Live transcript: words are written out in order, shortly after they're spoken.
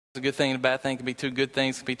a good thing and a bad thing. It can be two good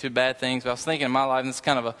things, it can be two bad things. But I was thinking in my life, and it's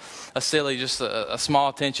kind of a silly, just a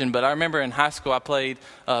small tension. But I remember in high school I played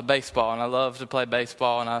baseball, and I loved to play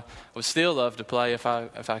baseball, and I would still love to play if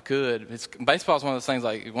I could. Baseball is one of those things,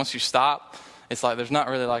 like, once you stop, it's like there's not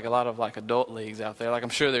really like a lot of like adult leagues out there. Like, I'm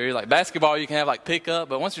sure there is. Like basketball, you can have like pickup,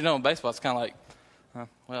 but once you're done with baseball, it's kind of like,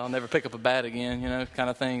 well, I'll never pick up a bat again, kind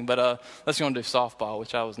of thing. But let's go and do softball,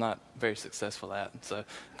 which I was not very successful at. So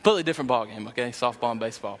completely different ball game, okay, softball and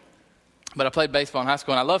baseball. But I played baseball in high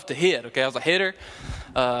school, and I loved to hit, okay? I was a hitter,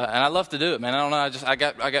 and I loved to do it, man. I don't know,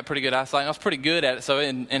 I got pretty good eyesight, and I was pretty good at it. So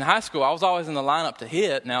in high school, I was always in the lineup to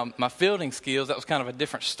hit. Now, my fielding skills, that was kind of a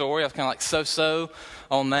different story. I was kind of like so-so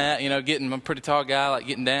on that, I'm a pretty tall guy, like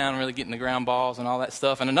getting down, really getting the ground balls and all that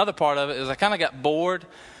stuff. And another part of it is I kind of got bored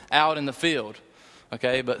out in the field,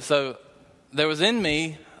 okay? But so there was in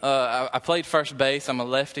me, I played first base. I'm a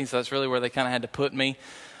lefty, so that's really where they kind of had to put me.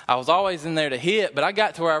 I was always in there to hit, but I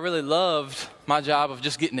got to where I really loved my job of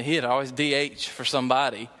just getting to hit. I always DH for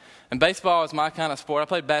somebody. And baseball is my kind of sport. I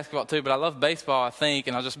played basketball too, but I love baseball, I think,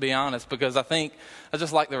 and I'll just be honest, because I think I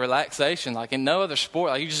just like the relaxation. Like in no other sport,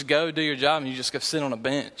 like you just go do your job and you just go sit on a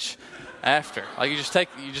bench after. Like you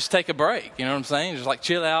just take a break, you know what I'm saying? Just like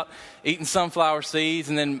chill out, eating sunflower seeds.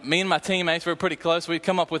 And then me and my teammates, we were pretty close. We'd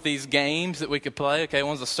come up with these games that we could play. Okay,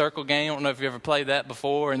 one's a circle game. I don't know if you ever played that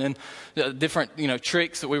before. And then different,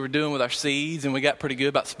 tricks that we were doing with our seeds, and we got pretty good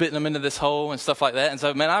about spitting them into this hole and stuff like that. And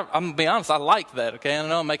so, man, I'm going to be honest, I liked that, okay? I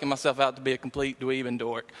know I'm making myself out to be a complete dweeb and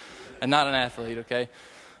dork and not an athlete, okay?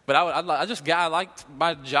 But I liked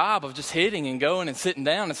my job of just hitting and going and sitting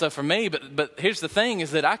down. And so for me, but here's the thing,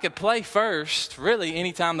 is that I could play first really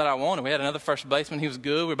any time that I wanted. We had another first baseman. He was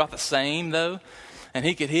good. We were about the same, though. And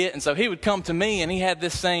he could hit. And so he would come to me, and he had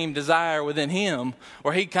this same desire within him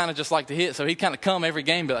where he kind of just liked to hit. So he'd kind of come every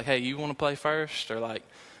game and be like, hey, you want to play first? Or like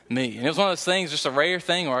me. And it was one of those things, just a rare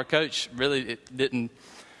thing where our coach really, it didn't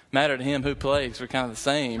matter to him who plays. We're kind of the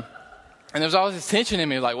same. And there was always this tension in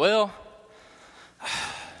me, like, well,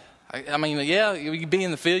 I mean, yeah, you can be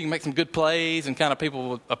in the field, you can make some good plays, and kind of people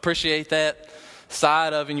will appreciate that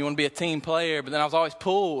side of it, and you want to be a team player. But then I was always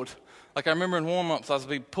pulled. Like I remember in warm-ups, I was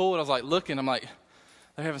being pulled. I was like looking, I'm like,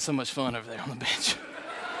 they're having so much fun over there on the bench.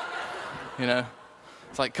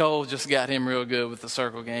 It's like Cole just got him real good with the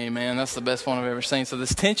circle game, man. That's the best one I've ever seen. So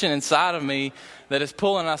this tension inside of me that is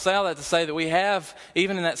pulling, and I say all that to say that we have,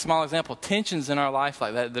 even in that small example, tensions in our life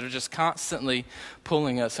like that are just constantly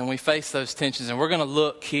pulling us, and we face those tensions. And we're going to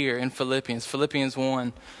look here in Philippians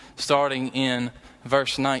 1, starting in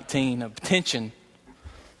verse 19, of tension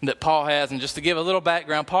that Paul has. And just to give a little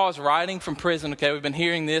background, Paul is writing from prison. Okay, we've been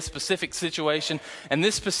hearing this specific situation and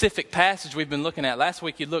this specific passage we've been looking at. Last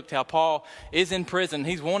week you looked how Paul is in prison.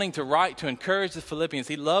 He's wanting to write to encourage the Philippians.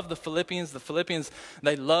 He loved the Philippians. The Philippians,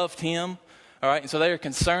 they loved him. All right, and so they are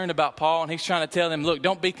concerned about Paul, and he's trying to tell them, look,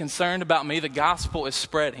 don't be concerned about me. The gospel is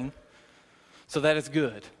spreading, so that is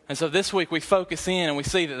good. And so this week we focus in, and we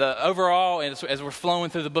see that the overall, as we're flowing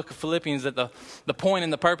through the book of Philippians, that the point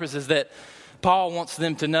and the purpose is that Paul wants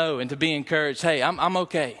them to know and to be encouraged, hey, I'm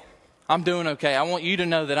okay. I'm doing okay. I want you to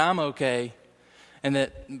know that I'm okay, and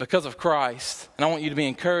that because of Christ, and I want you to be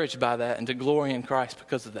encouraged by that and to glory in Christ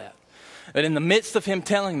because of that. But in the midst of him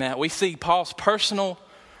telling that, we see Paul's personal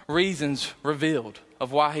reasons revealed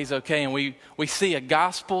of why he's okay, and we see a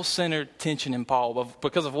gospel-centered tension in Paul.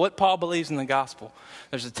 Because of what Paul believes in the gospel,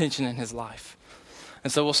 there's a tension in his life.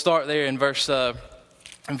 And so we'll start there in verse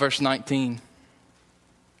 19.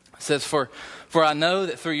 It says, for I know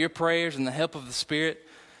that through your prayers and the help of the Spirit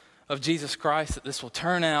of Jesus Christ, that this will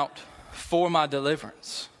turn out for my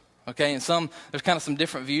deliverance. Okay, and there's kind of some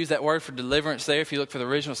different views. That word for deliverance there, if you look for the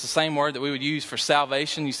original, it's the same word that we would use for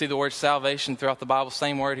salvation. You see the word salvation throughout the Bible,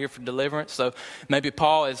 same word here for deliverance. So maybe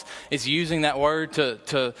Paul is using that word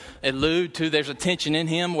to allude to there's a tension in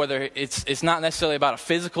him, whether it's not necessarily about a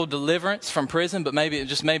physical deliverance from prison, but maybe it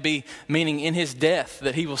just may be meaning in his death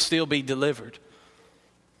that he will still be delivered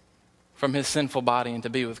from his sinful body and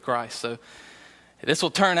to be with Christ. So this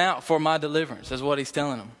will turn out for my deliverance, is what he's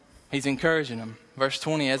telling them. He's encouraging them. Verse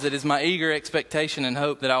 20, as it is my eager expectation and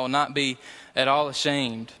hope that I will not be at all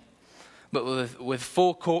ashamed, but with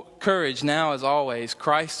full courage now as always,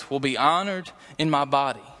 Christ will be honored in my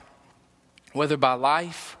body, whether by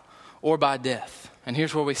life or by death. And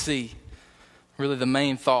here's where we see really the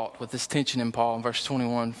main thought with this tension in Paul in verse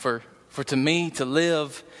 21. For to me to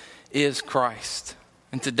live is Christ,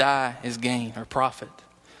 and to die is gain or profit.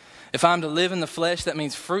 If I'm to live in the flesh, that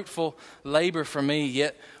means fruitful labor for me,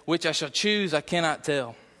 yet which I shall choose I cannot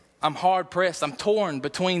tell. I'm hard pressed, I'm torn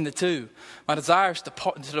between the two. My desire is to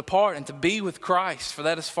depart and to be with Christ, for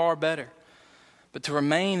that is far better. But to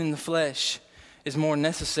remain in the flesh is more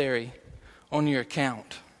necessary on your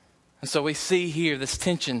account. And so we see here this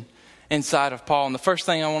tension inside of Paul. And the first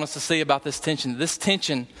thing I want us to see about this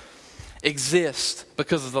tension exists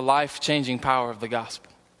because of the life-changing power of the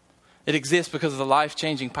gospel. It exists because of the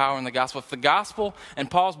life-changing power in the gospel. If the gospel and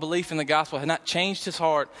Paul's belief in the gospel had not changed his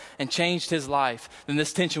heart and changed his life, then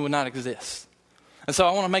this tension would not exist. And so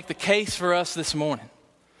I want to make the case for us this morning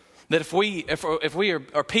that if we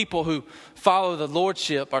are people who follow the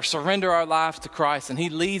lordship or surrender our lives to Christ and he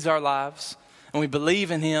leads our lives, and we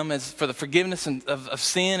believe in him as for the forgiveness of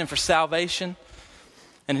sin and for salvation,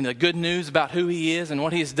 and in the good news about who he is and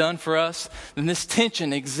what he has done for us, then this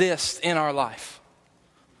tension exists in our life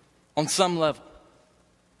on some level.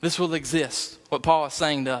 This will exist, what Paul is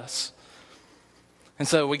saying to us. And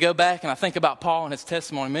so we go back and I think about Paul and his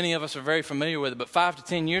testimony. Many of us are very familiar with it, but 5 to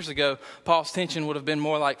 10 years ago, Paul's tension would have been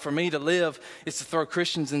more like, for me to live is to throw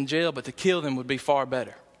Christians in jail, but to kill them would be far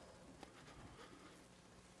better.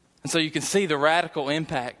 And so you can see the radical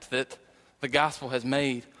impact that the gospel has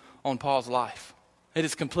made on Paul's life. It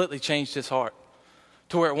has completely changed his heart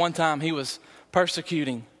to where at one time he was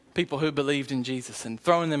persecuting people who believed in Jesus and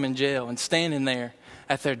throwing them in jail and standing there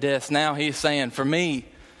at their desks. Now he is saying, for me,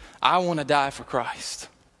 I want to die for Christ.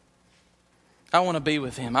 I want to be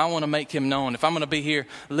with him. I want to make him known. If I'm going to be here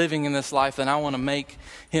living in this life, then I want to make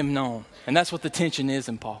him known. And that's what the tension is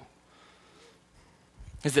in Paul.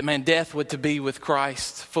 Is that, man, death would to be with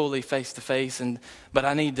Christ fully face to face, but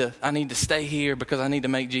I need to stay here because I need to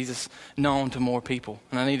make Jesus known to more people,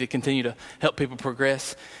 and I need to continue to help people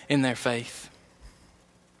progress in their faith.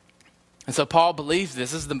 And so Paul believes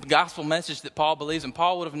this. This is the gospel message that Paul believes, and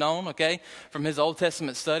Paul would have known, okay, from his Old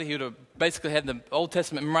Testament study. He would have basically had the Old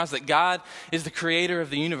Testament memorized that God is the creator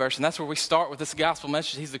of the universe, and that's where we start with this gospel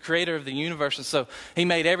message. He's the creator of the universe, and so he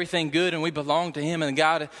made everything good, and we belong to him. And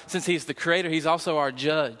God, since he's the creator, he's also our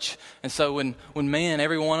judge. And so when man,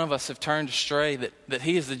 every one of us have turned astray, that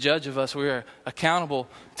he is the judge of us, we are accountable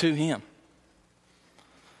to him.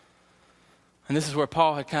 And this is where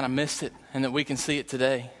Paul had kind of missed it, and that we can see it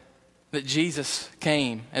today. That Jesus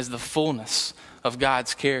came as the fullness of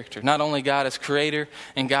God's character. Not only God as creator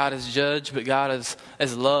and God as judge, but God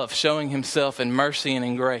as love, showing himself in mercy and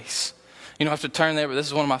in grace. You don't have to turn there, but this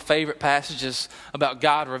is one of my favorite passages about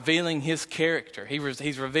God revealing his character.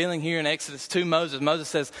 He's revealing here in Exodus to Moses. Moses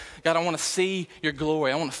says, God, I want to see your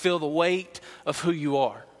glory. I want to feel the weight of who you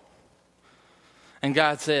are. And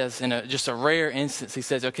God says, in just a rare instance, he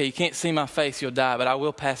says, okay, you can't see my face, you'll die, but I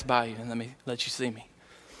will pass by you and let you see me.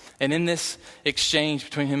 And in this exchange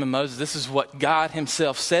between him and Moses, this is what God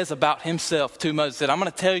himself says about himself to Moses. He said, I'm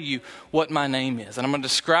going to tell you what my name is, and I'm going to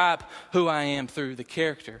describe who I am through the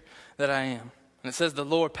character that I am. And it says the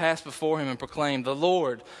Lord passed before him and proclaimed, the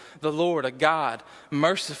Lord, a God,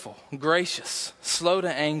 merciful, gracious, slow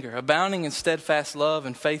to anger, abounding in steadfast love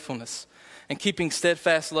and faithfulness, and keeping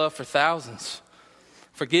steadfast love for thousands,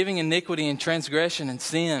 forgiving iniquity and transgression and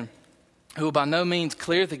sin, who will by no means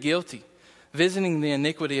clear the guilty, visiting the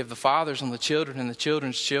iniquity of the fathers on the children and the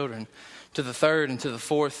children's children, to the third and to the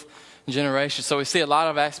fourth generation. So we see a lot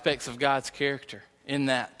of aspects of God's character in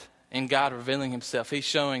that, in God revealing himself. He's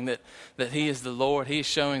showing that he is the Lord. He's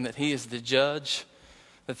showing that he is the judge,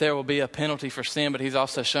 that there will be a penalty for sin, but he's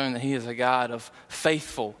also showing that he is a God of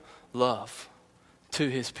faithful love to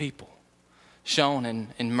his people, shown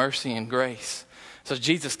in mercy and grace. So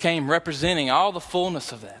Jesus came representing all the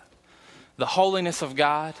fullness of that, the holiness of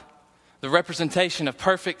God, the representation of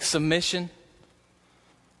perfect submission.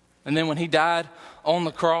 And then when he died on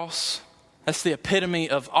the cross, that's the epitome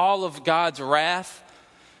of all of God's wrath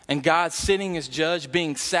and God sitting as judge,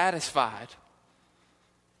 being satisfied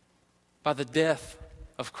by the death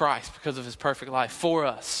of Christ because of his perfect life for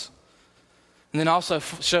us. And then also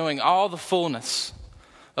showing all the fullness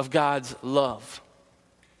of God's love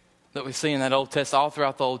that we see in that Old Testament, all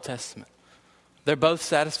throughout the Old Testament. They're both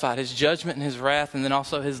satisfied, his judgment and his wrath, and then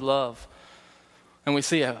also his love. And we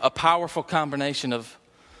see a powerful combination of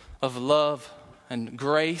love and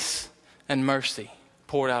grace and mercy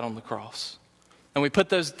poured out on the cross. And we put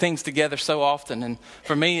those things together so often. And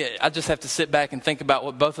for me, I just have to sit back and think about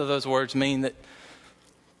what both of those words mean.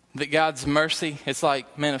 That God's mercy, it's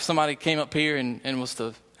like, man, if somebody came up here and was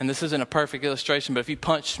to, and this isn't a perfect illustration, but if he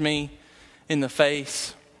punched me in the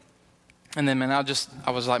face, and then, man,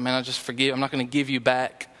 I was like, man, I just forgive. I'm not going to give you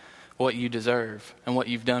back what you deserve and what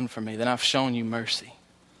you've done for me. Then I've shown you mercy.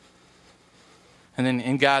 And then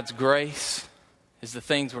in God's grace is the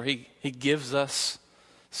things where he gives us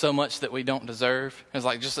so much that we don't deserve. It's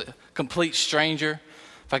like just a complete stranger.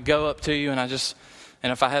 If I go up to you and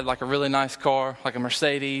if I had like a really nice car, like a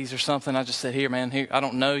Mercedes or something, I just said, here, man, here, I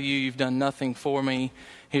don't know you. You've done nothing for me.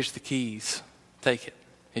 Here's the keys Take it.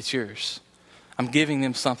 It's yours. I'm giving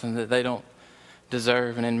them something that they don't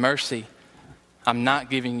deserve. And in mercy, I'm not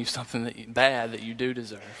giving you something bad that you do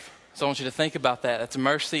deserve. So I want you to think about that. That's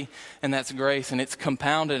mercy and that's grace. And it's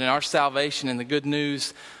compounded in our salvation and the good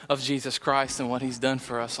news of Jesus Christ and what he's done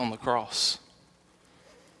for us on the cross.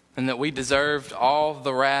 And that we deserved all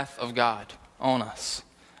the wrath of God on us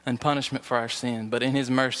and punishment for our sin. But in his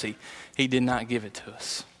mercy, he did not give it to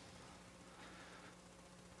us.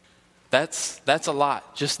 That's a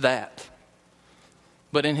lot, just that.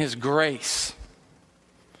 But in his grace,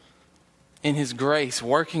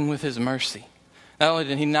 working with his mercy, not only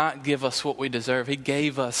did he not give us what we deserve, he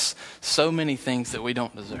gave us so many things that we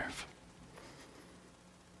don't deserve.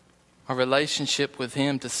 A relationship with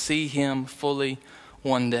him, to see him fully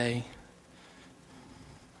one day.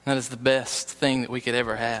 That is the best thing that we could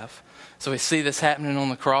ever have. So we see this happening on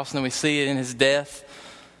the cross, and then we see it in his death,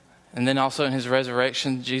 and then also in his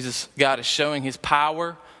resurrection. God is showing his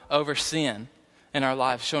power over sin in our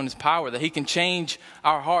lives, showing his power that he can change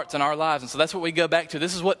our hearts and our lives. And so that's what we go back to.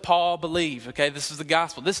 This is what Paul believed, okay? This is the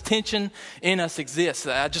gospel. This tension in us exists.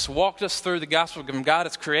 I just walked us through the gospel from God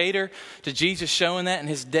as creator to Jesus showing that in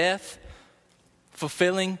his death,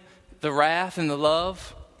 fulfilling the wrath and the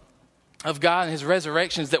love of God, and his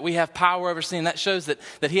resurrection is that we have power over sin. That shows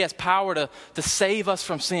that he has power to save us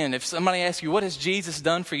from sin. If somebody asks you, what has Jesus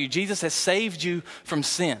done for you? Jesus has saved you from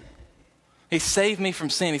sin. He saved me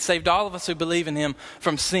from sin. He saved all of us who believe in him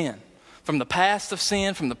from sin. From the past of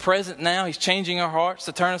sin, from the present now. He's changing our hearts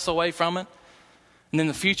to turn us away from it. And in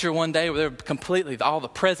the future one day, where completely all the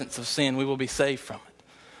presence of sin, we will be saved from it.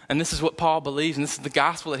 And this is what Paul believes, and this is the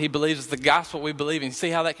gospel that he believes. It's the gospel we believe in. You see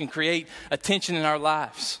how that can create a tension in our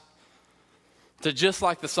lives. So just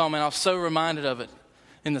like the song, man, I was so reminded of it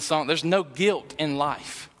in the song. There's no guilt in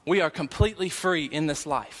life. We are completely free in this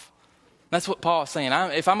life. That's what Paul is saying.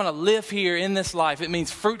 If I'm going to live here in this life, it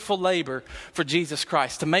means fruitful labor for Jesus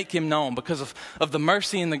Christ, to make him known because of the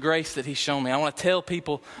mercy and the grace that he's shown me. I want to tell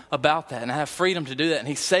people about that, and I have freedom to do that. And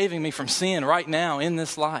he's saving me from sin right now in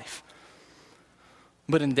this life.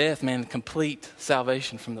 But in death, man, complete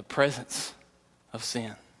salvation from the presence of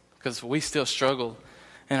sin, because we still struggle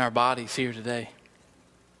in our bodies here today.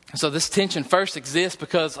 So this tension first exists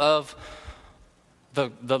because of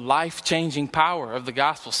the life-changing power of the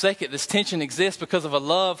gospel. Second, this tension exists because of a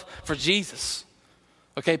love for Jesus.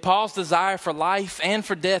 Okay, Paul's desire for life and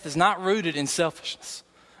for death is not rooted in selfishness.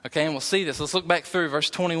 Okay, and we'll see this. Let's look back through verse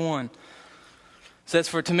 21. It says,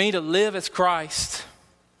 "For to me to live is Christ,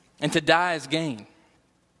 and to die is gain.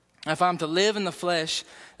 If I'm to live in the flesh,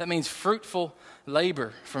 that means fruitful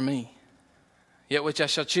labor for me. Yet which I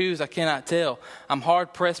shall choose, I cannot tell. I'm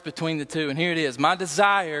hard pressed between the two." And here it is. "My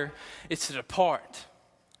desire is to depart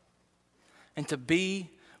and to be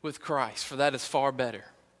with Christ, for that is far better."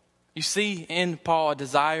 You see in Paul a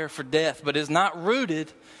desire for death, but it's not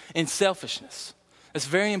rooted in selfishness. It's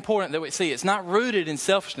very important that we see it's not rooted in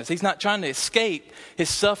selfishness. He's not trying to escape his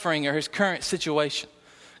suffering or his current situation.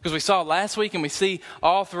 Because we saw last week, and we see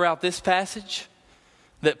all throughout this passage,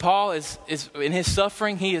 that Paul is in his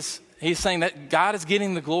suffering, He's saying that God is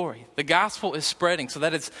getting the glory. The gospel is spreading. So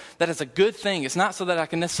that is a good thing. It's not so that I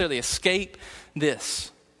can necessarily escape this,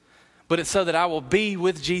 but it's so that I will be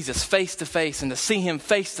with Jesus face to face and to see him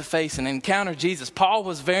face to face and encounter Jesus. Paul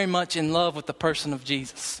was very much in love with the person of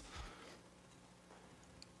Jesus.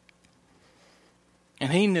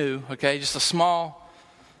 And he knew, okay, just a small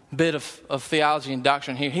bit of theology and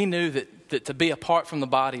doctrine here. He knew that to be apart from the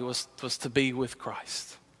body was to be with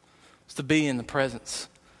Christ. Was to be in the presence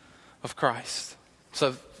of Christ.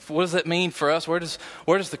 So what does that mean for us? Where does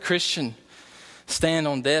the Christian stand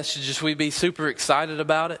on death? Should we be super excited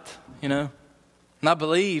about it? You know? And I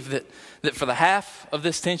believe that for the half of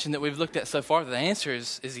this tension that we've looked at so far, the answer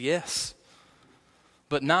is yes.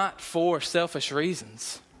 But not for selfish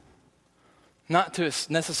reasons. Not to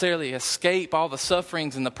necessarily escape all the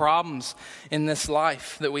sufferings and the problems in this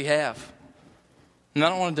life that we have. And I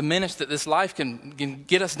don't want to diminish that this life can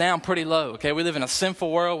get us down pretty low. Okay, we live in a sinful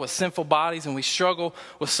world with sinful bodies, and we struggle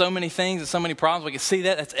with so many things and so many problems. We can see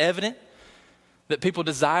that. That's evident that people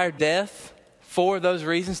desire death for those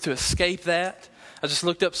reasons, to escape that. I just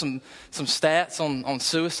looked up some stats on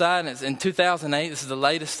suicide, and it's in 2008. This is the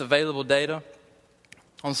latest available data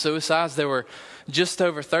on suicides. There were just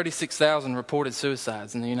over 36,000 reported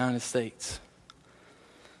suicides in the United States.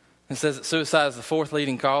 It says that suicide is the fourth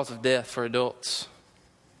leading cause of death for adults.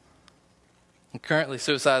 And currently,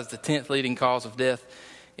 suicide is the 10th leading cause of death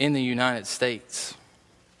in the United States.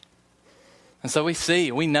 And so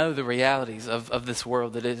we know the realities of this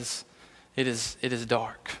world, that it is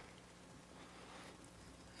dark.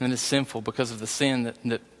 And it is sinful because of the sin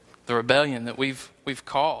that the rebellion that we've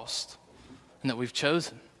caused and that we've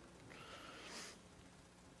chosen.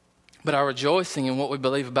 But our rejoicing in what we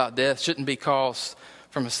believe about death shouldn't be caused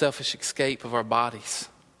from a selfish escape of our bodies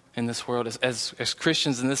in this world. As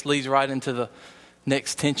Christians, and this leads right into the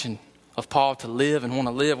next tension of Paul, to live and want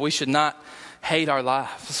to live. We should not hate our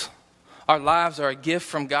lives. Our lives are a gift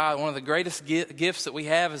from God. One of the greatest gifts that we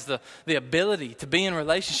have is the ability to be in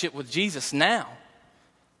relationship with Jesus now.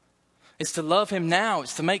 It's to love him now.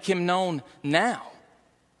 It's to make him known now.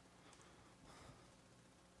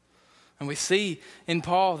 And we see in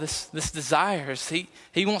Paul this desire.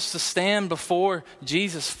 He wants to stand before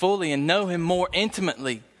Jesus fully and know him more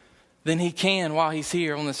intimately than he can while he's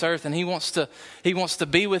here on this earth. And he wants to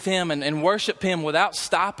be with him and worship him without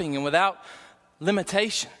stopping and without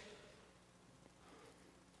limitation.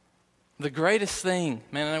 The greatest thing,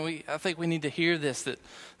 man, I think we need to hear this, that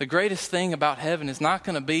the greatest thing about heaven is not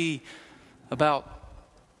going to be about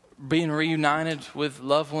being reunited with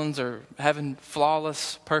loved ones or having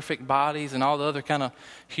flawless, perfect bodies and all the other kind of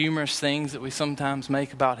humorous things that we sometimes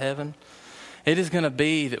make about heaven. It is going to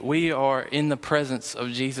be that we are in the presence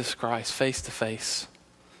of Jesus Christ face to face,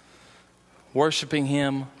 worshiping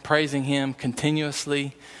him, praising him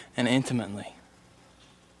continuously and intimately.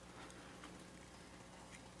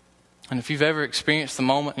 And if you've ever experienced the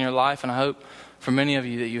moment in your life, and I hope for many of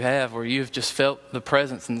you that you have, where you've just felt the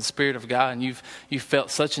presence and the Spirit of God, and you've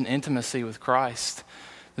felt such an intimacy with Christ,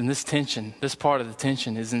 then this part of the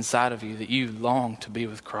tension is inside of you, that you long to be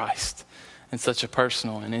with Christ in such a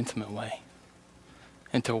personal and intimate way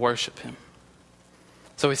and to worship him.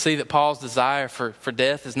 So we see that Paul's desire for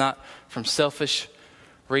death is not from selfish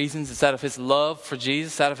reasons. It's out of his love for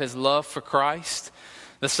Jesus, out of his love for Christ.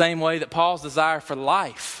 The same way that Paul's desire for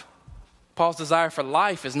life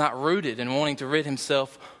is not rooted in wanting to rid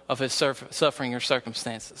himself of his suffering or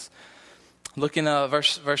circumstances. Look in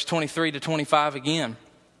verse 23 to 25 again.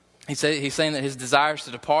 He's saying that his desire is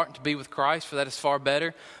to depart and to be with Christ, for that is far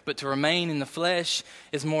better. But to remain in the flesh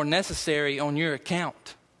is more necessary on your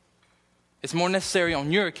account. It's more necessary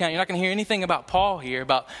on your account. You're not going to hear anything about Paul here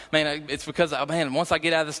about, it's because, once I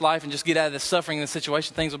get out of this life and just get out of this suffering and this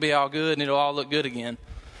situation, things will be all good and it'll all look good again.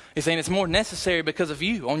 He's saying it's more necessary because of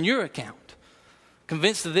you, on your account.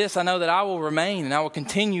 Convinced of this, I know that I will remain and I will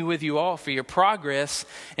continue with you all for your progress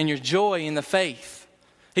and your joy in the faith.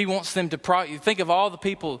 He wants them to think of all the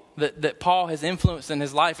people that Paul has influenced in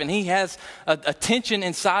his life, and he has a tension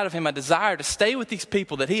inside of him, a desire to stay with these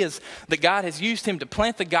people that God has used him to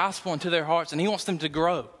plant the gospel into their hearts, and he wants them to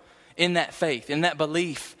grow in that faith, in that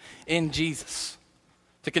belief in Jesus,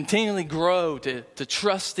 to continually grow, to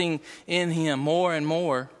trusting in him more and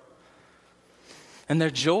more, and their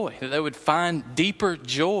joy, that they would find deeper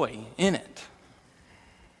joy in it.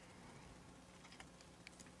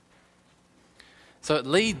 So it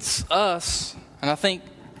leads us, and I think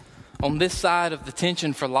on this side of the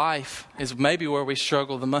tension for life is maybe where we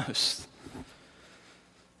struggle the most.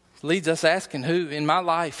 It leads us asking, who in my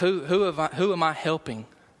life, who am I helping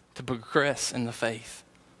to progress in the faith?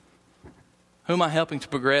 Who am I helping to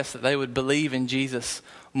progress that they would believe in Jesus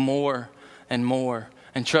more and more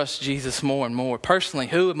and trust Jesus more and more? Personally,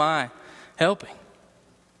 who am I helping?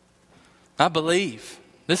 I believe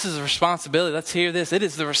this is a responsibility. Let's hear this. It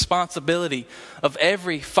is the responsibility of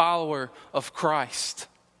every follower of Christ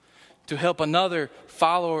to help another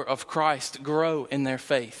follower of Christ grow in their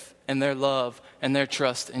faith and their love and their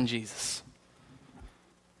trust in Jesus.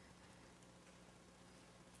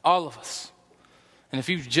 All of us. And if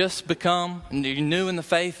you've just become, and you're new in the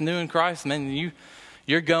faith, new in Christ, man,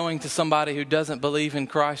 you're going to somebody who doesn't believe in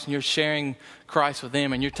Christ, and you're sharing Christ with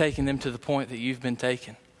them, and you're taking them to the point that you've been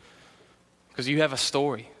taken. Because you have a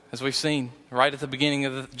story, as we've seen right at the beginning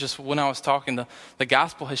of just when I was talking, the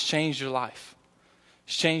gospel has changed your life.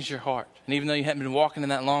 It's changed your heart. And even though you haven't been walking in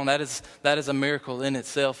that long, that is a miracle in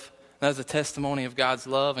itself. That is a testimony of God's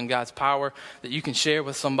love and God's power that you can share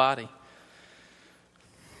with somebody.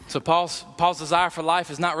 So Paul's desire for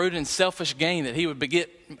life is not rooted in selfish gain, that he would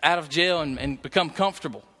get out of jail and become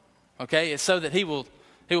comfortable. Okay? It's so that he will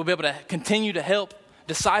be able to continue to help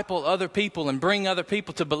disciple other people and bring other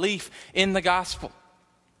people to belief in the gospel.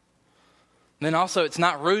 And then also, it's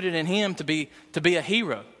not rooted in him to be a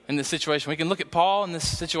hero in this situation. We can look at Paul in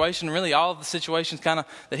this situation, really all of the situations kind of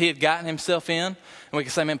that he had gotten himself in, and we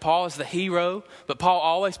can say, man, Paul is the hero, but Paul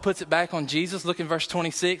always puts it back on Jesus. Look in verse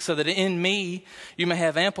 26, so that in me you may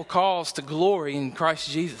have ample cause to glory in Christ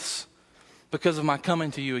Jesus because of my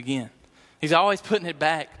coming to you again. He's always putting it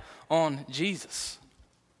back on Jesus.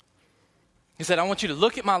 He said, I want you to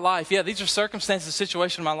look at my life. Yeah, these are circumstances,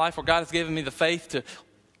 situations in my life where God has given me the faith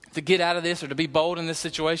to get out of this or to be bold in this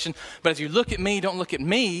situation. But as you look at me, don't look at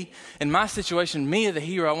me in my situation, me as the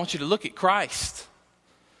hero. I want you to look at Christ.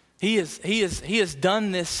 He has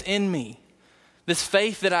done this in me. This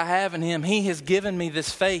faith that I have in him, he has given me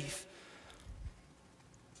this faith.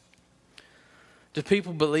 Do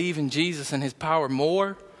people believe in Jesus and his power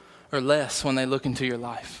more or less when they look into your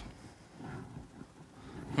life?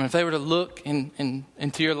 I mean, if they were to look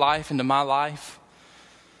into your life, into my life,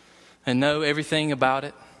 and know everything about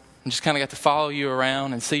it, and just kind of got to follow you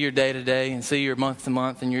around and see your day to day and see your month to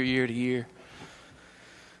month and your year to year,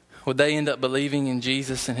 would they end up believing in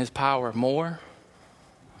Jesus and his power more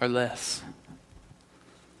or less?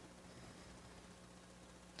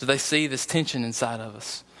 Do they see this tension inside of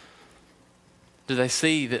us? Do they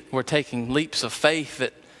see that we're taking leaps of faith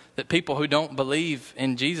that people who don't believe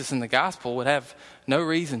in Jesus and the gospel would have no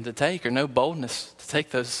reason to take or no boldness to take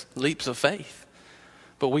those leaps of faith?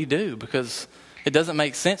 But we do, because it doesn't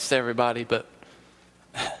make sense to everybody, but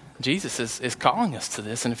Jesus is calling us to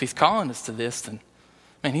this. And if he's calling us to this, then,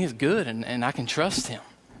 man, he is good, and I can trust him.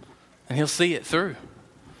 And he'll see it through.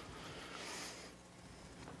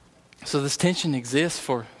 So this tension exists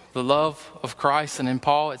for the love of Christ. And in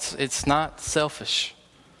Paul, it's not selfish.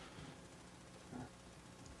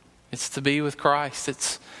 It's to be with Christ.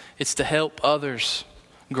 It's to help others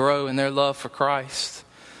grow in their love for Christ.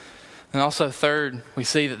 And also, third, we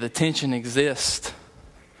see that the tension exists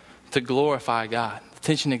to glorify God. The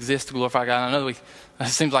tension exists to glorify God. I know it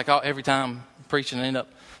seems like every time preaching I end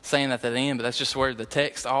up saying that at the end, but that's just where the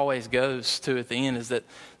text always goes to at the end, is that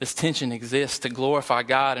this tension exists to glorify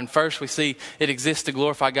God. And first we see it exists to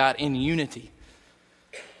glorify God in unity.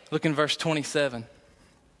 Look in verse 27.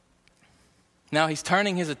 Now he's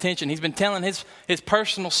turning his attention. He's been telling his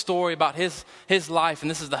personal story about his life, and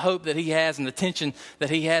this is the hope that he has and the tension that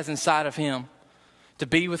he has inside of him to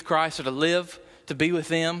be with Christ, or to live to be with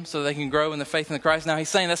them so they can grow in the faith in the Christ. Now he's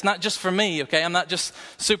saying that's not just for me, okay? I'm not just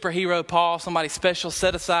superhero Paul, somebody special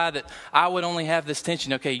set aside that I would only have this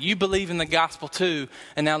tension. Okay, you believe in the gospel too,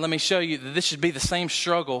 and now let me show you that this should be the same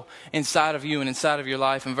struggle inside of you and inside of your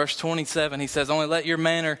life. In verse 27, he says, only let your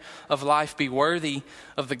manner of life be worthy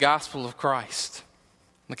of the gospel of Christ.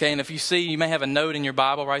 Okay, and if you see, you may have a note in your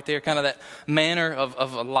Bible right there, kind of that manner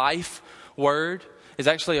of a life word is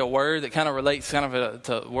actually a word that kind of relates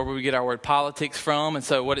to where we get our word politics from. And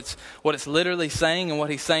so what it's literally saying and what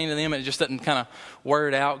he's saying to them, it just doesn't kind of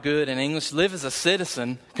word out good in English. Live as a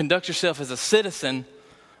citizen, conduct yourself as a citizen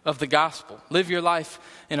of the gospel. Live your life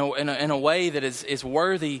in a way that is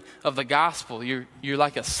worthy of the gospel. You're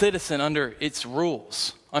like a citizen under its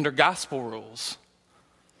rules, under gospel rules.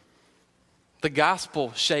 The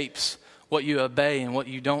gospel shapes what you obey and what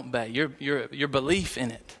you don't obey. Your belief in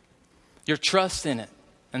it. Your trust in it,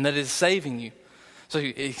 and that it is saving you. So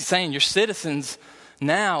he's saying you're citizens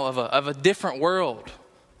now of a different world,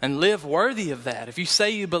 and live worthy of that. If you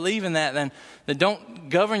say you believe in that, then don't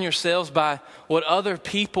govern yourselves by what other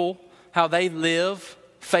people, how they live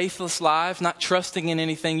faithless lives, not trusting in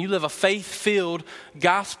anything. You live a faith-filled,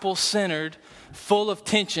 gospel-centered, full of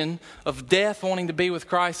tension, of death wanting to be with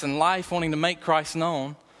Christ and life wanting to make Christ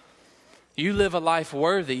known. You live a life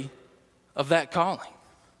worthy of that calling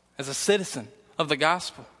as a citizen of the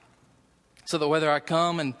gospel, so that whether I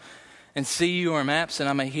come and see you or am absent,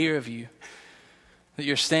 I may hear of you, that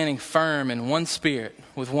you're standing firm in one spirit,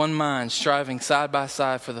 with one mind, striving side by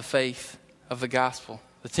side for the faith of the gospel.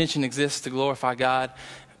 The tension exists to glorify God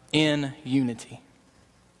in unity.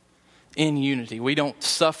 In unity. We don't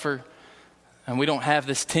suffer and we don't have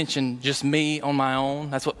this tension, just me on my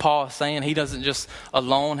own. That's what Paul is saying. He doesn't just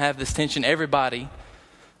alone have this tension. Everybody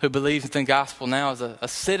who believes in the gospel now is a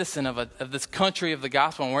citizen of this country of the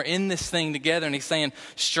gospel. And we're in this thing together. And he's saying,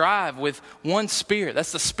 strive with one spirit.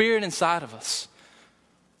 That's the spirit inside of us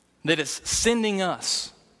that is sending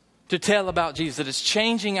us to tell about Jesus, that is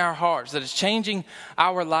changing our hearts, that is changing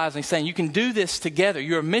our lives. And he's saying, you can do this together.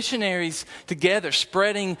 You're missionaries together,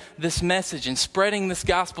 spreading this message and spreading this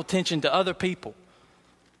gospel tension to other people.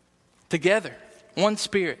 Together, one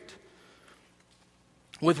spirit.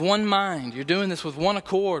 With one mind. You're doing this with one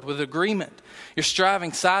accord, with agreement. You're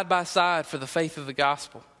striving side by side for the faith of the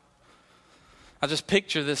gospel. I just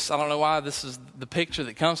picture this. I don't know why this is the picture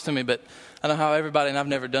that comes to me, but I know how everybody, and I've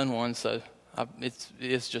never done one, so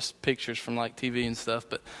it's just pictures from like TV and stuff.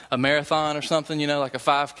 But a marathon or something, like a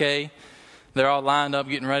 5K, they're all lined up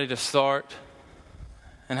getting ready to start.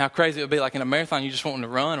 And how crazy it would be, like in a marathon, you just want them to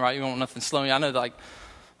run, right? You want nothing slowing you. I know like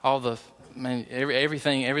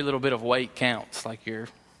everything, every little bit of weight counts, like your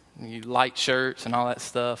light shirts and all that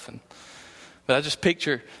stuff. But I just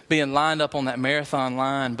picture being lined up on that marathon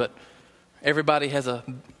line, but everybody has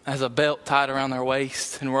a belt tied around their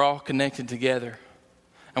waist, and we're all connected together.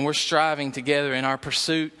 And we're striving together in our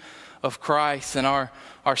pursuit of Christ and our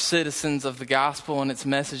citizens of the gospel and its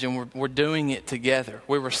message, and we're doing it together.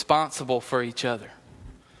 We're responsible for each other.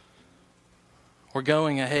 We're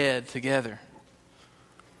going ahead together.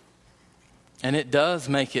 And it does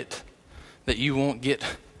make it that you won't get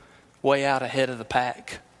way out ahead of the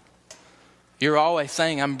pack. You're always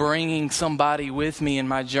saying, I'm bringing somebody with me in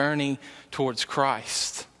my journey towards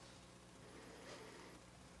Christ.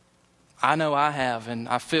 I know I have, and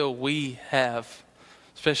I feel we have,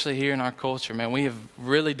 especially here in our culture, man, we have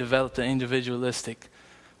really developed an individualistic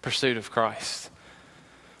pursuit of Christ,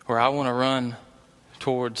 where I want to run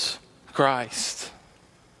towards Christ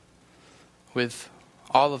with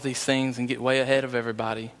all of these things and get way ahead of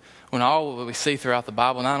everybody. When all that we see throughout the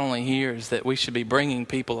Bible, not only here, is that we should be bringing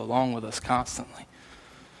people along with us constantly.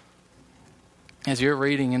 As you're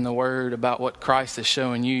reading in the Word about what Christ is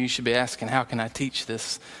showing you, you should be asking, how can I teach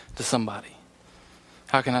this to somebody?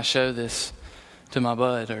 How can I show this to my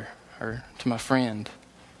bud or to my friend?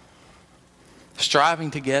 Striving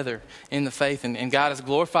together in the faith, and God is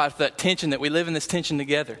glorified for that tension, that we live in this tension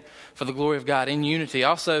together for the glory of God, in unity.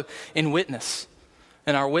 Also in witness,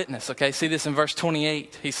 in our witness. Okay, see this in verse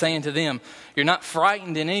 28. He's saying to them, you're not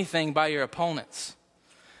frightened in anything by your opponents.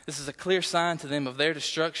 This is a clear sign to them of their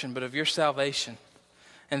destruction, but of your salvation,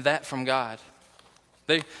 and that from God.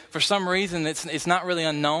 For some reason, it's not really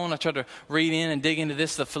unknown. I tried to read in and dig into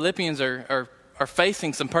this. The Philippians are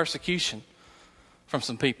facing some persecution from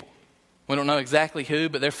some people. We don't know exactly who,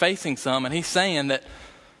 but they're facing some. And he's saying that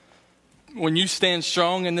when you stand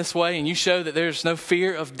strong in this way and you show that there's no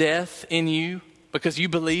fear of death in you because you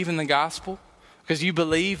believe in the gospel, because you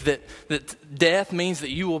believe that death means that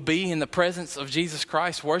you will be in the presence of Jesus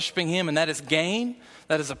Christ, worshiping him, and that is gain,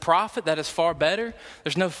 that is a profit, that is far better.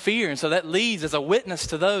 There's no fear. And so that leads as a witness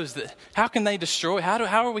to those that, how can they destroy?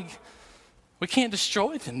 How are we can't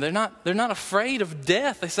destroy them. They're not afraid of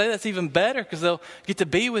death. They say that's even better because they'll get to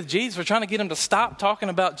be with Jesus. We're trying to get them to stop talking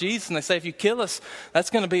about Jesus. And they say, if you kill us,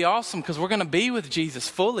 that's going to be awesome because we're going to be with Jesus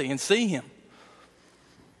fully and see him.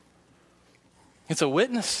 It's a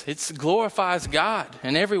witness. It glorifies God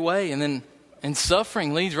in every way. And then in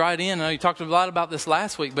suffering leads right in. I know you talked a lot about this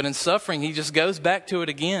last week, but in suffering, he just goes back to it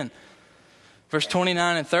again. Verse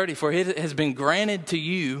 29 and 30, for it has been granted to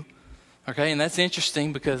you. Okay, and that's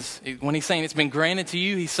interesting because when he's saying it's been granted to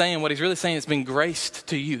you, he's saying what he's really saying, it's been graced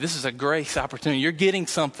to you. This is a grace opportunity. You're getting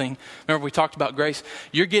something. Remember we talked about grace.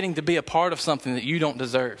 You're getting to be a part of something that you don't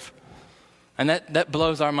deserve. And that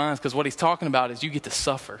blows our minds because what he's talking about is you get to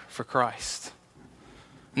suffer for Christ.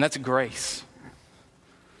 And that's grace.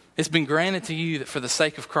 It's been granted to you that for the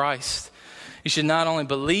sake of Christ, you should not only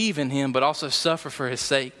believe in him, but also suffer for his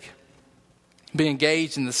sake. Be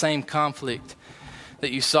engaged in the same conflict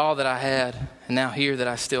that you saw that I had, and now hear that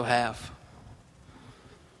I still have.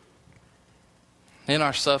 In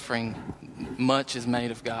our suffering, much is made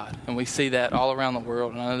of God. And we see that all around the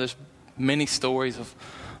world. And I know there's many stories of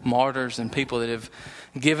martyrs and people that have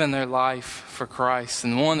given their life for Christ.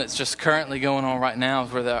 And the one that's just currently going on right now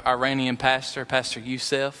is where the Iranian pastor, Pastor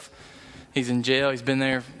Youssef, he's in jail. He's been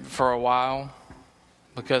there for a while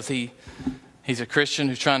because he's a Christian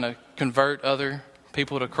who's trying to convert other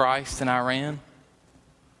people to Christ in Iran.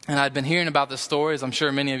 And I'd been hearing about this story, as I'm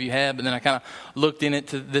sure many of you have, but then I kind of looked in it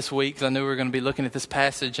this week because I knew we were going to be looking at this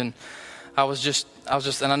passage. And I was just,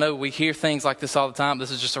 and I know we hear things like this all the time. This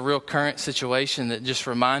is just a real current situation that just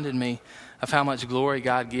reminded me of how much glory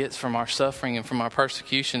God gets from our suffering and from our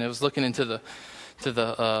persecution. I was looking into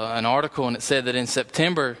an article, and it said that in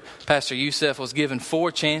September, Pastor Youssef was given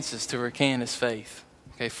 4 chances to recant his faith.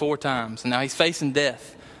 Okay, 4 times. And now he's facing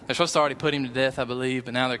death. They're supposed to already put him to death, I believe,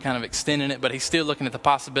 but now they're kind of extending it. But he's still looking at the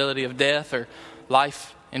possibility of death or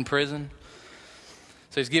life in prison.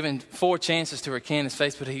 So he's given 4 chances to recant his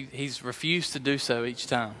faith, but he's refused to do so each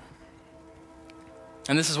time.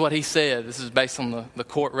 And this is what he said. This is based on the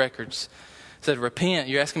court records. He said, repent.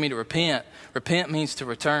 You're asking me to repent. Repent means to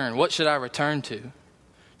return. What should I return to?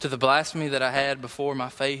 To the blasphemy that I had before my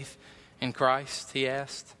faith in Christ, he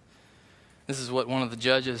asked. This is what one of the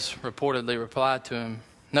judges reportedly replied to him.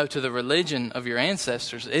 No, to the religion of your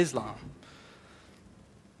ancestors, Islam.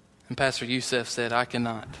 And Pastor Youssef said, I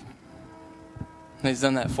cannot. And he's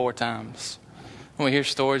done that 4 times. When we hear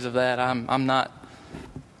stories of that, I'm not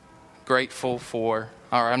grateful for,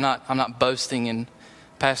 or I'm not boasting in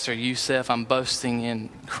Pastor Youssef. I'm boasting in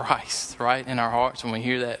Christ, right? In our hearts when we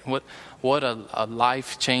hear that. What a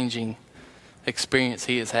life-changing experience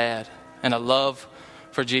he has had, and a love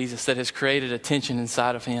for Jesus that has created a tension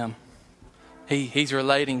inside of him. He's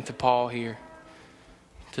relating to Paul here,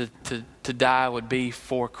 to die would be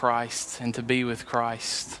for Christ and to be with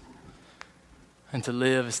Christ. And to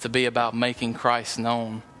live is to be about making Christ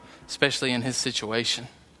known, especially in his situation.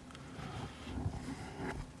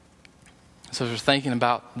 So as we're thinking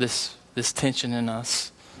about this tension in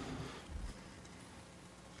us,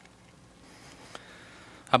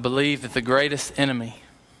 I believe that the greatest enemy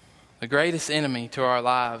to our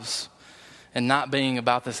lives and not being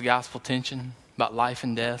about this gospel tension, about life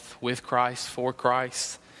and death with Christ, for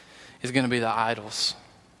Christ, is going to be the idols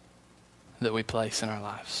that we place in our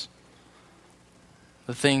lives.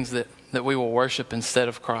 The things that we will worship instead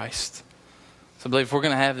of Christ. So I believe if we're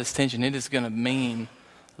going to have this tension, it is going to mean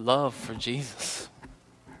love for Jesus.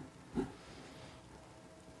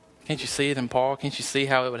 Can't you see it in Paul? Can't you see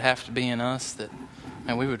how it would have to be in us that,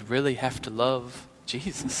 man, we would really have to love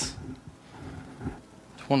Jesus?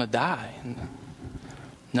 To want to die and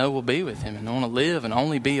know we'll be with him and want to live and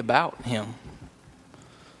only be about him.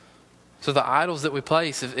 So the idols that we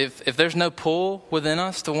place, if there's no pull within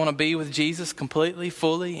us to want to be with Jesus completely,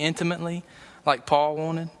 fully, intimately, like Paul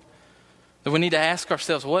wanted, then we need to ask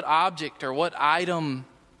ourselves, what object or what item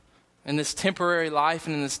in this temporary life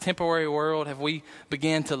and in this temporary world have we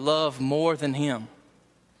begun to love more than him?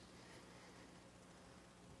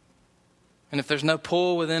 And if there's no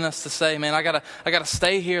pull within us to say, man, I gotta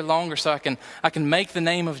stay here longer so I can make the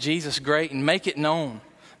name of Jesus great and make it known.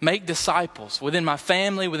 Make disciples within my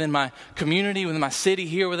family, within my community, within my city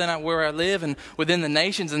here, within where I live, and within the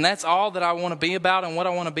nations. And that's all that I want to be about and what I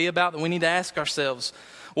want to be about. Then we need to ask ourselves,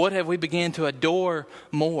 what have we begun to adore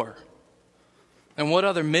more? And what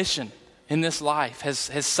other mission in this life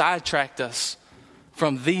has sidetracked us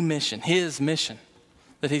from the mission, his mission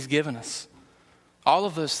that he's given us? All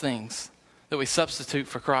of those things that we substitute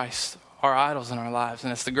for Christ are idols in our lives.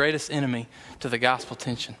 And it's the greatest enemy to the gospel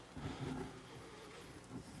tension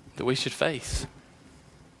that we should face.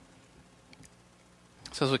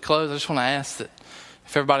 So as we close, I just want to ask that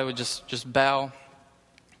if everybody would just bow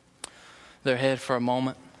their head for a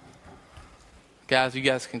moment. Guys, you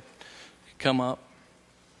guys can come up.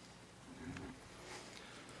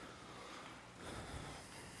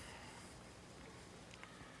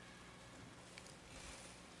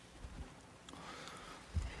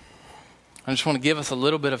 I just want to give us a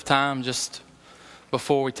little bit of time just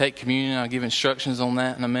before we take communion. I'll give instructions on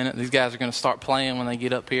that in a minute. These guys are going to start playing when they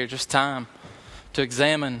get up here. Just time to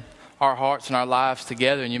examine our hearts and our lives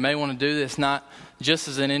together. And you may want to do this not just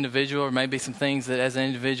as an individual, or maybe some things that as an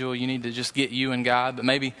individual you need to just get you and God, but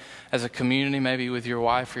maybe as a community, maybe with your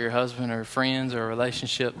wife or your husband or friends or a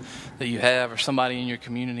relationship that you have or somebody in your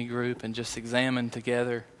community group, and just examine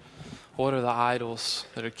together, what are the idols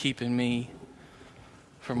that are keeping me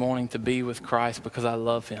from wanting to be with Christ because I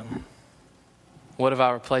love him? What have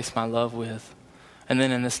I replaced my love with? And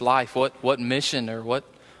then in this life, what mission or what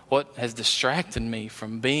has distracted me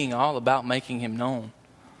from being all about making him known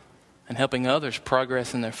and helping others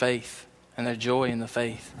progress in their faith and their joy in the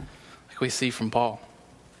faith, like we see from Paul.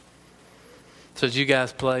 So as you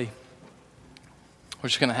guys play, we're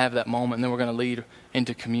just going to have that moment, and then we're going to lead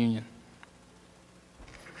into communion.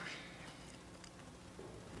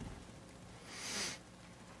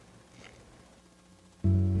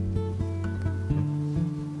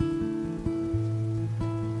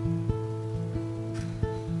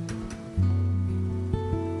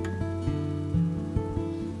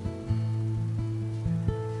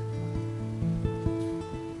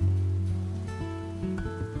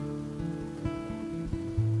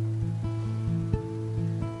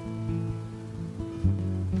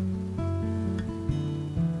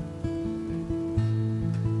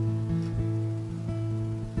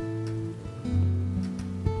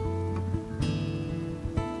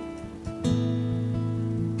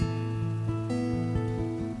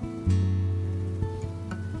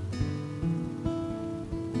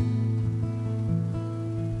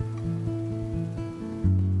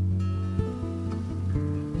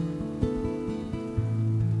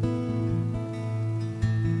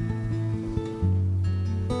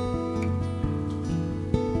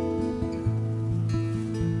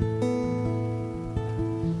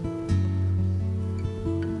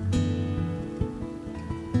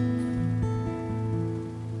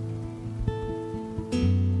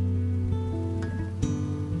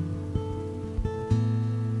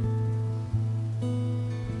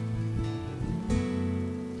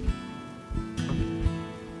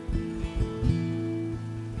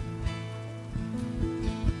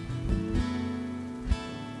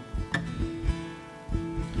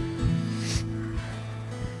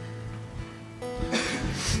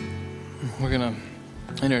 We're going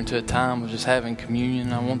to enter into a time of just having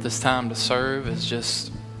communion. I want this time to serve as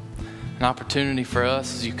just an opportunity for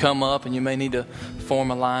us as you come up, and you may need to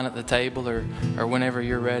form a line at the table or whenever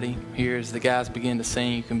you're ready. Here, as the guys begin to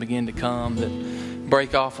sing, you can begin to come, that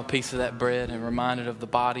break off a piece of that bread and reminded of the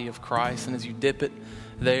body of Christ. And as you dip it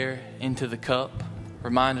there into the cup,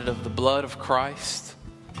 reminded of the blood of Christ,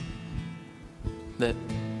 that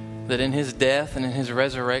in his death and in his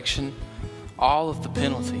resurrection, all of the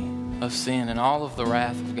penalty of sin and all of the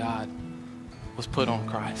wrath of God was put on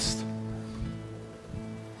Christ.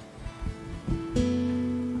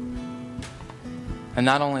 And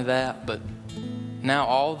not only that, but now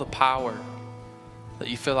all the power that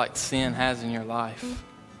you feel like sin has in your life,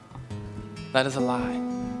 that is a lie.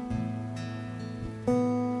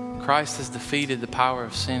 Christ has defeated the power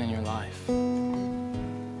of sin in your life.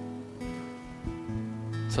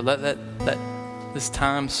 So let this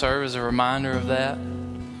time serve as a reminder of that.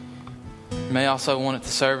 You may also want it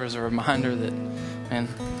to serve as a reminder that, man,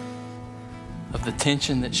 of the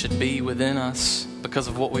tension that should be within us because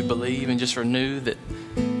of what we believe, and just renew that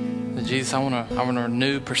Jesus, I want to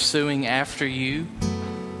renew pursuing after you,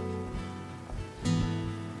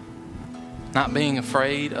 not being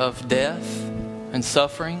afraid of death and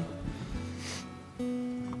suffering.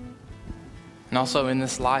 And also in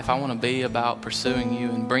this life, I want to be about pursuing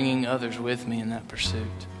you and bringing others with me in that pursuit.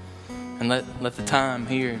 And let the time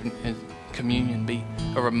here in communion be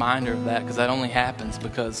a reminder of that, because that only happens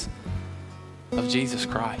because of Jesus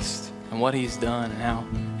Christ and what he's done and how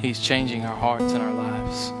he's changing our hearts and our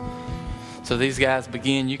lives. So these guys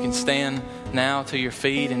begin. You can stand now to your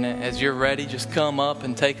feet, and as you're ready, just come up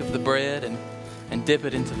and take of the bread and dip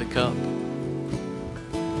it into the cup.